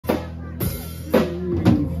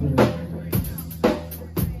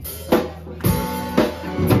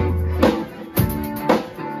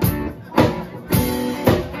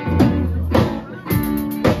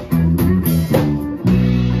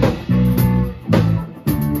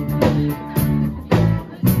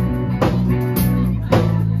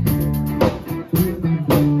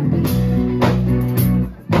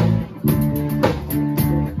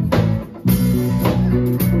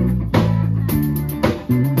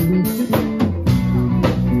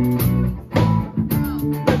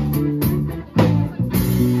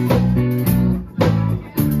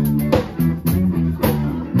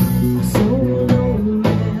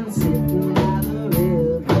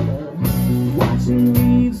watching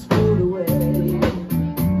leaves float away.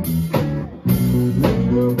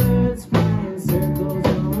 Little birds flying circles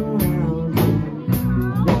all around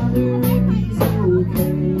him, wonder if he's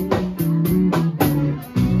okay.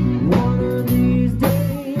 One of these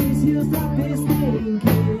days he'll stop his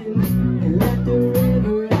thinking and let the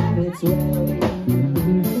river have its way.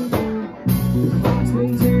 The clock's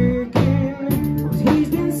been ticking, he's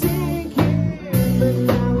been sinking, but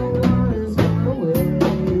now the water's gone away.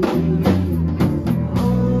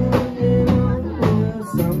 On and on, well,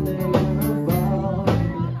 someday gonna fall.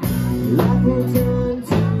 Life will turn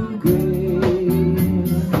to grey.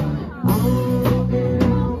 On and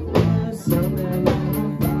on, well, someday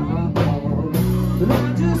gonna fall. But I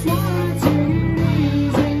just wanna take it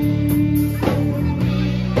easy.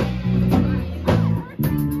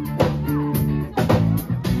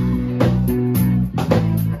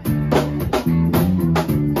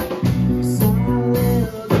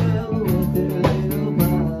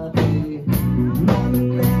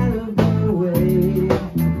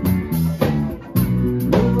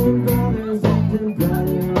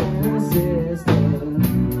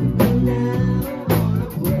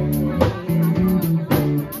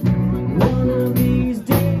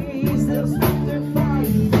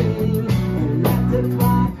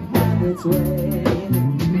 Its way.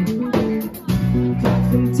 Clock's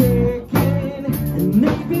been ticking and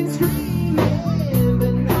they've been screaming,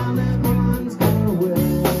 but now that one's gone away.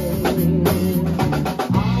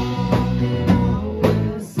 On and on,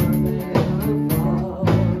 with something gonna fall.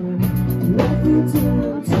 Life will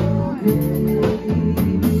turn to grey.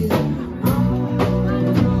 On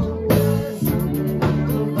and on, with something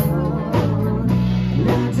gonna fall. And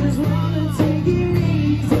I just wanna take it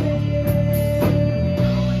easy.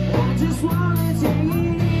 Just wanna take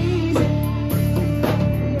it easy.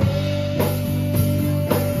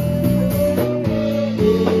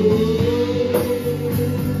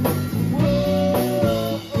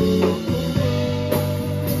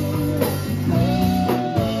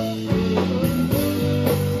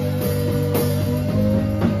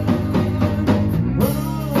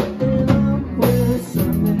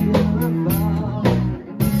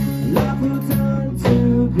 Life will turn to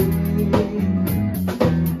grey.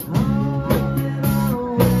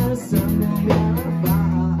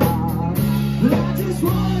 I just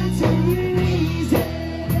wanna take it easy.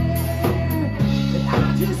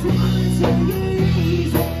 I just wanna take it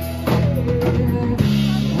easy.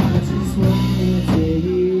 I just wanna take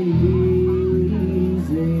it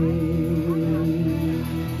easy.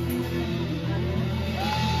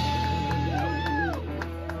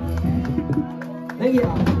 Thank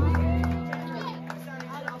you.